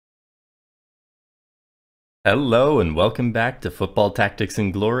Hello and welcome back to Football Tactics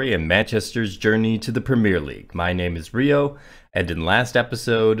and Glory and Manchester's journey to the Premier League. My name is Rio, and in last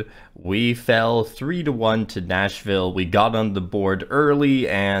episode, we fell 3-1 to Nashville. We got on the board early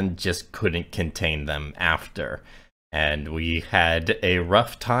and just couldn't contain them after. And we had a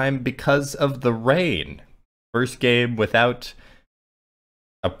rough time because of the rain. First game without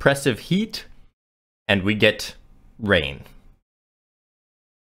oppressive heat, and we get rain.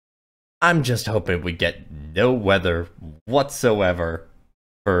 I'm just hoping we get no weather whatsoever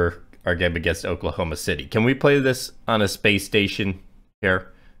for our game against Oklahoma City. Can we play this on a space station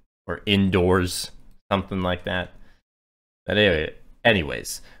here? Or indoors? Something like that. But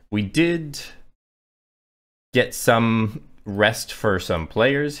anyways, we did get some rest for some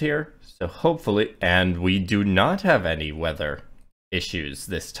players here. So hopefully, and we do not have any weather issues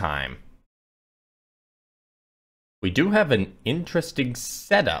this time. We do have an interesting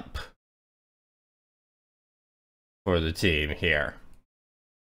setup for the team here.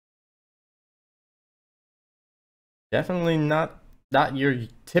 Definitely not your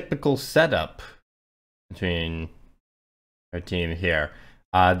typical setup between our team here.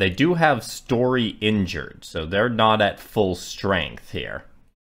 They do have Story injured, so they're not at full strength here.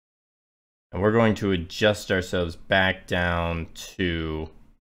 And we're going to adjust ourselves back down to...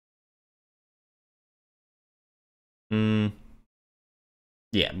 yeah,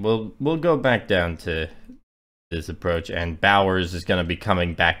 we'll go back down to this approach, and Bowers is going to be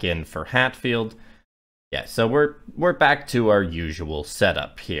coming back in for Hatfield. Yeah, so we're back to our usual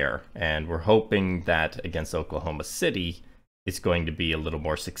setup here, and we're hoping that against Oklahoma City, it's going to be a little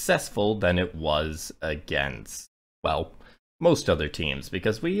more successful than it was against, well, most other teams,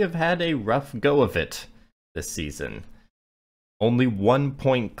 because we have had a rough go of it this season. Only 1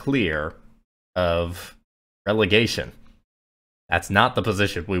 point clear of relegation. That's not the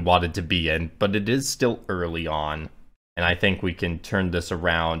position we wanted to be in, but it is still early on, and I think we can turn this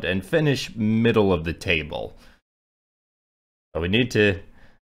around and finish middle of the table. But we need to...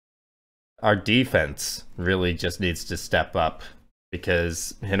 our defense really just needs to step up,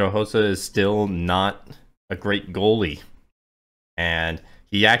 because Hinojosa is still not a great goalie. And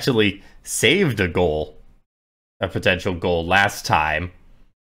he actually saved a goal, a potential goal last time,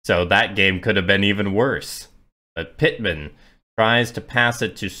 so that game could have been even worse. But Pittman tries to pass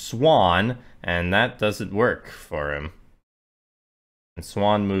it to Swan, and that doesn't work for him. And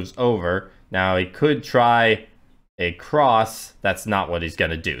Swan moves over. Now he could try a cross. That's not what he's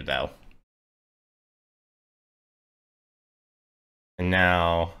going to do, though. And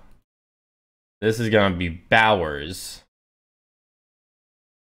now this is going to be Bowers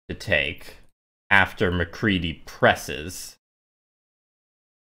to take after McCready presses.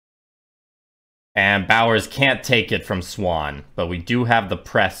 And Bowers can't take it from Swan, but we do have the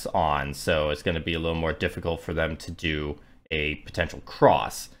press on, so it's going to be a little more difficult for them to do a potential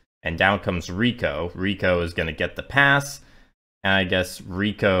cross. And down comes Rico. Rico is going to get the pass, and I guess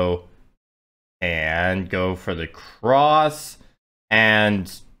Rico and go for the cross,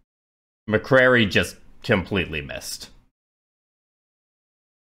 and McCrary just completely missed.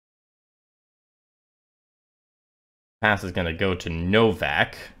 Pass is going to go to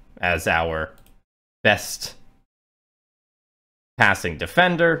Novak as our best passing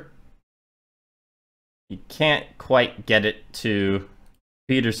defender. He can't quite get it to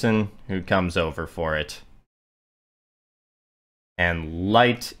Peterson, who comes over for it. And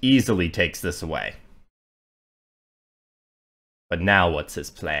Light easily takes this away. But now what's his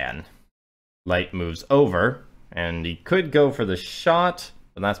plan? Light moves over, and he could go for the shot,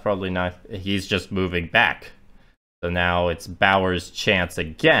 but that's probably not... he's just moving back. So now it's Bauer's chance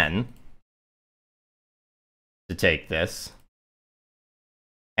again to take this.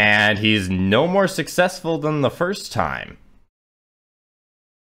 And he's no more successful than the first time.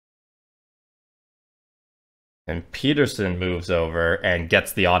 And Peterson moves over and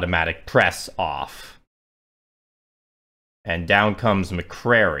gets the automatic press off. And down comes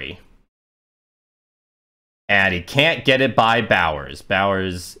McCrary. And he can't get it by Bowers.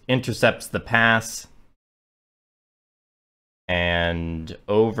 Bowers intercepts the pass. And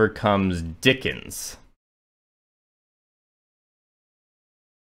over comes Dickens.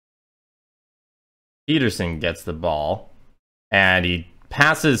 Peterson gets the ball, and he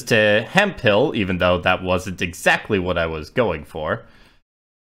passes to Hemphill, even though that wasn't exactly what I was going for.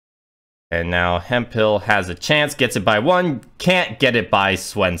 And now Hemphill has a chance, gets it by one, can't get it by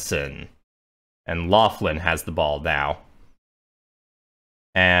Swenson. And Laughlin has the ball now.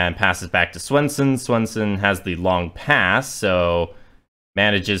 And passes back to Swenson. Swenson has the long pass, so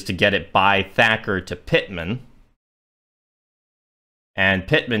manages to get it by Thacker to Pittman. And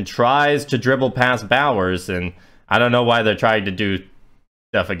Pittman tries to dribble past Bowers, and I don't know why they're trying to do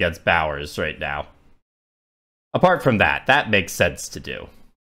stuff against Bowers right now. Apart from that, that makes sense to do.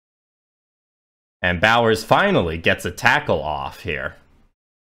 And Bowers finally gets a tackle off here.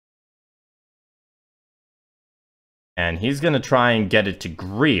 And he's going to try and get it to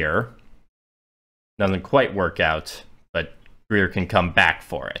Greer. Doesn't quite work out, but Greer can come back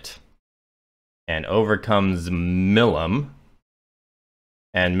for it. And over comes Millam.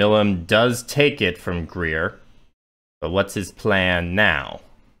 And Millam does take it from Greer. But what's his plan now?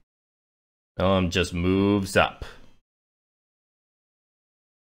 Millam just moves up.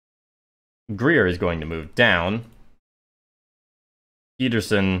 Greer is going to move down.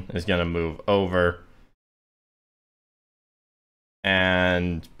 Peterson is going to move over.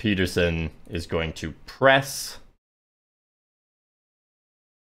 And Peterson is going to press.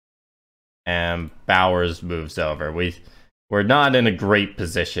 And Bowers moves over. We're not in a great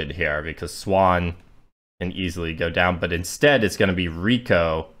position here because Swan can easily go down. But instead, it's going to be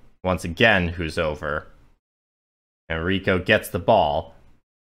Rico, once again, who's over. And Rico gets the ball.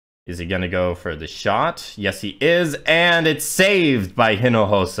 Is he going to go for the shot? Yes, he is. And it's saved by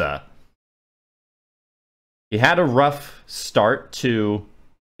Hinojosa. He had a rough start to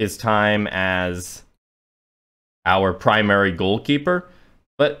his time as our primary goalkeeper,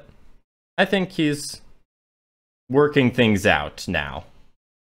 but I think he's working things out now.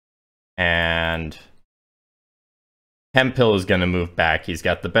 And Hemphill is going to move back. He's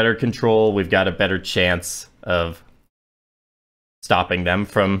got the better control. We've got a better chance of stopping them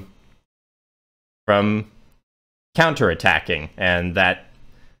from counterattacking, and that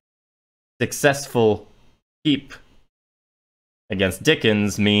successful keep against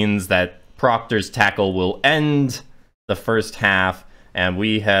Dickens means that Proctor's tackle will end the first half, and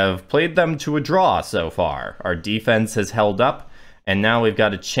we have played them to a draw so far. Our defense has held up, and now we've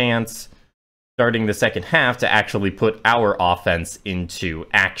got a chance starting the second half to actually put our offense into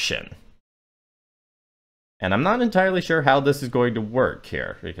action. And I'm not entirely sure how this is going to work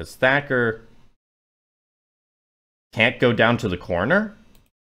here, because Thacker can't go down to the corner?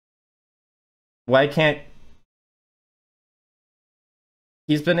 Why can't...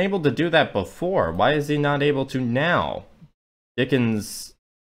 He's been able to do that before. Why is he not able to now? Dickens,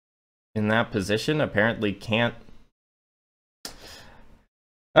 in that position, apparently can't...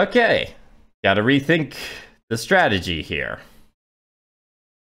 Okay. Gotta rethink the strategy here.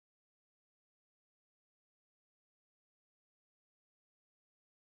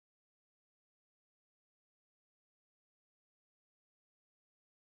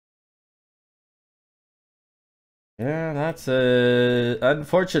 Yeah, that's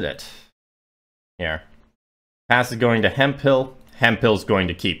unfortunate. Here. Pass is going to Hemphill. Hemphill's going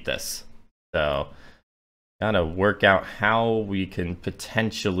to keep this. So, gotta work out how we can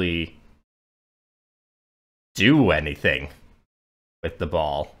potentially do anything with the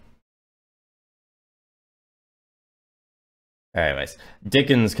ball. Anyways,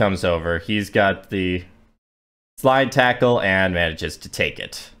 Dickens comes over. He's got the slide tackle and manages to take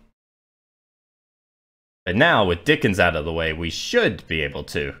it. But now, with Dickens out of the way, we should be able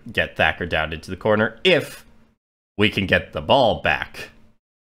to get Thacker down into the corner if we can get the ball back.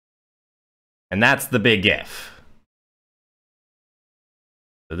 And that's the big if.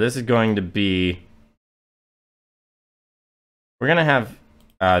 So this is going to be... We're going to have...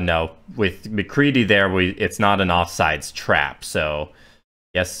 no, with McCready there, it's not an offsides trap. So,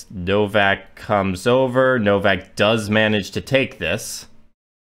 yes, Novak comes over. Novak does manage to take this.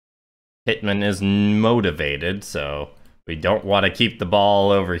 Pittman is motivated, so we don't want to keep the ball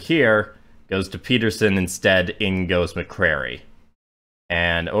over here. Goes to Peterson instead, in goes McCrary.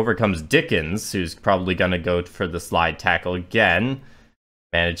 And over comes Dickens, who's probably going to go for the slide tackle again.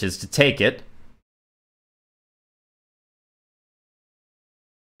 Manages to take it.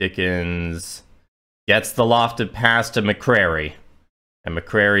 Dickens gets the lofted pass to McCrary. And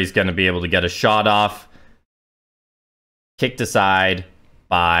McCrary's going to be able to get a shot off. Kicked aside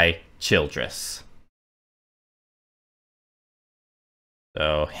by Childress.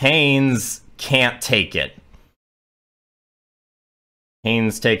 So Haynes can't take it.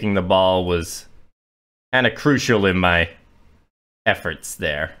 Haynes taking the ball was kind of crucial in my efforts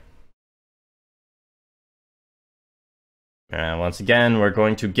there. And once again, we're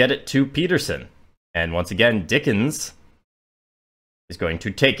going to get it to Peterson. And once again, Dickens is going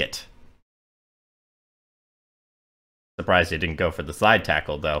to take it. Surprised he didn't go for the slide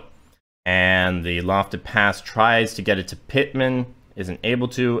tackle, though. And the lofted pass tries to get it to Pittman. Isn't able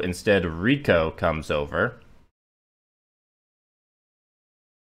to. Instead, Rico comes over.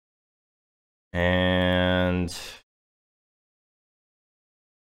 And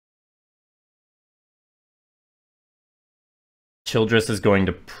Childress is going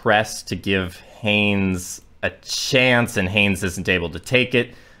to press to give Haynes a chance, and Haynes isn't able to take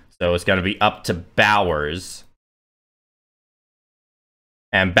it. So it's going to be up to Bowers.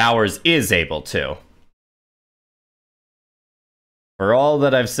 And Bowers is able to. For all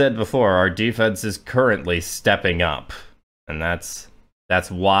that I've said before, our defense is currently stepping up. And that's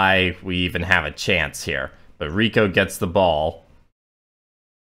why we even have a chance here. But Rico gets the ball.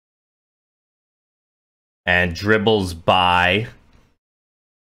 And dribbles by.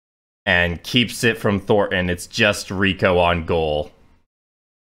 And keeps it from Thornton. It's just Rico on goal.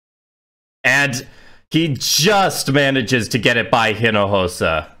 And he just manages to get it by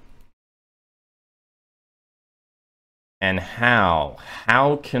Hinojosa. And how?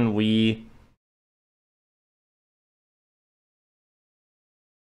 How can we...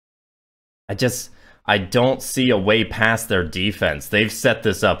 I don't see a way past their defense. They've set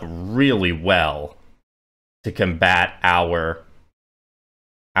this up really well to combat our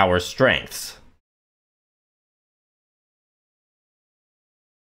strengths.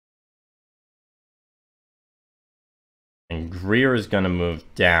 And Greer is going to move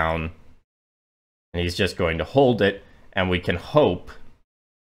down. And he's just going to hold it. And we can hope...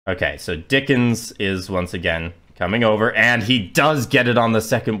 Okay, so Dickens is once again coming over. And he does get it on the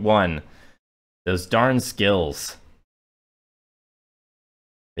second one. Those darn skills.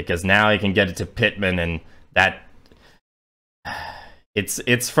 Because now he can get it to Pittman, and that...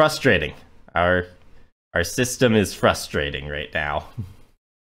 It's frustrating. Our system is frustrating right now.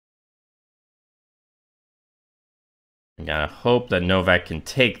 I'm gonna hope that Novak can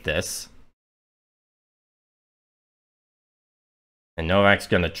take this. And Novak's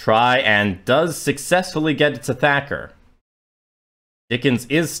gonna try, and does successfully get it to Thacker. Dickens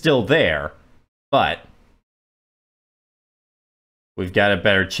is still there, but we've got a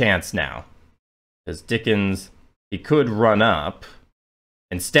better chance now. Because Dickens, he could run up.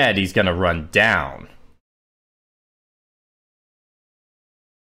 Instead, he's gonna run down.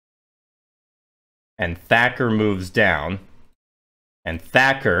 And Thacker moves down. And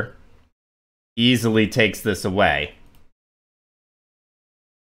Thacker easily takes this away.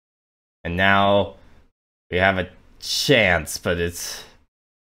 And now we have a chance, but it's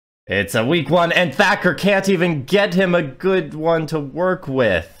a weak one, and Thacker can't even get him a good one to work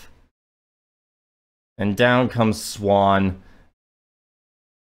with. And down comes Swan.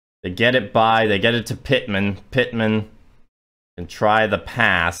 They get it by, they get it to Pittman. Pittman can try the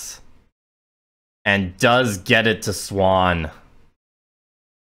pass. And does get it to Swan.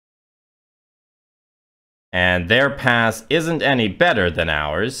 And their pass isn't any better than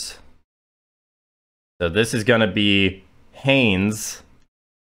ours. So this is going to be Haynes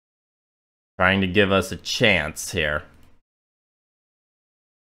trying to give us a chance here.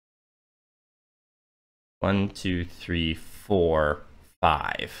 1, 2, 3, 4,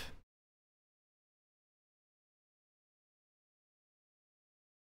 5.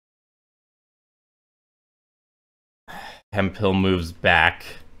 Hemphill moves back.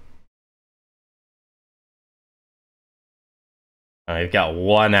 I've got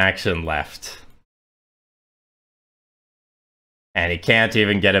one action left. And he can't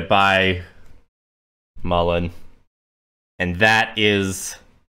even get it by Mullen. And that is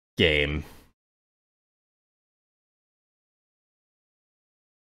game.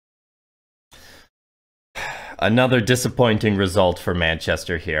 Another disappointing result for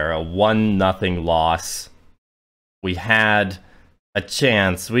Manchester here. A 1-0 loss. We had a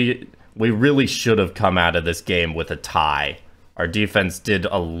chance. We really should have come out of this game with a tie. Our defense did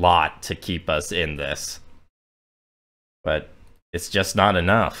a lot to keep us in this. But it's just not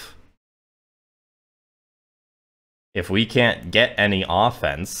enough. If we can't get any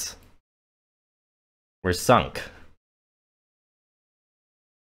offense, we're sunk.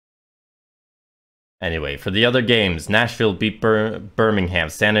 Anyway, for the other games, Nashville beat Birmingham,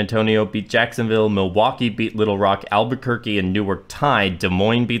 San Antonio beat Jacksonville, Milwaukee beat Little Rock, Albuquerque and Newark tied, Des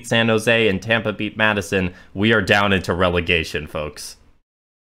Moines beat San Jose, and Tampa beat Madison. We are down into relegation, folks.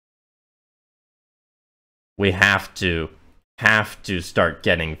 We have to start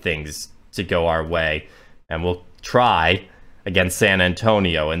getting things to go our way, and we'll try against San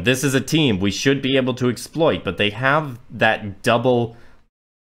Antonio. And this is a team we should be able to exploit, but they have that double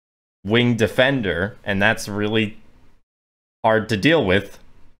wing defender, and that's really hard to deal with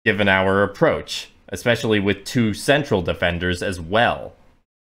given our approach, especially with 2 central defenders as well.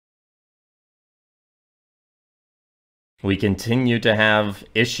 We continue to have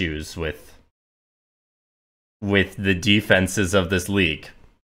issues with the defenses of this league.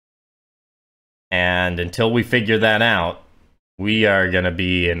 And until we figure that out, we are going to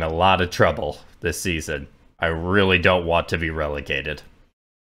be in a lot of trouble this season. I really don't want to be relegated.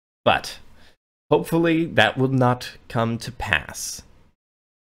 But hopefully that will not come to pass.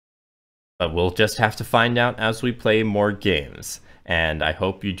 But we'll just have to find out as we play more games. And I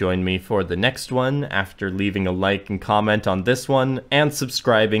hope you join me for the next one after leaving a like and comment on this one and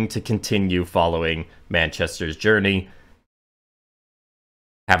subscribing to continue following Manchester's journey.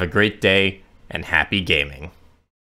 Have a great day and happy gaming.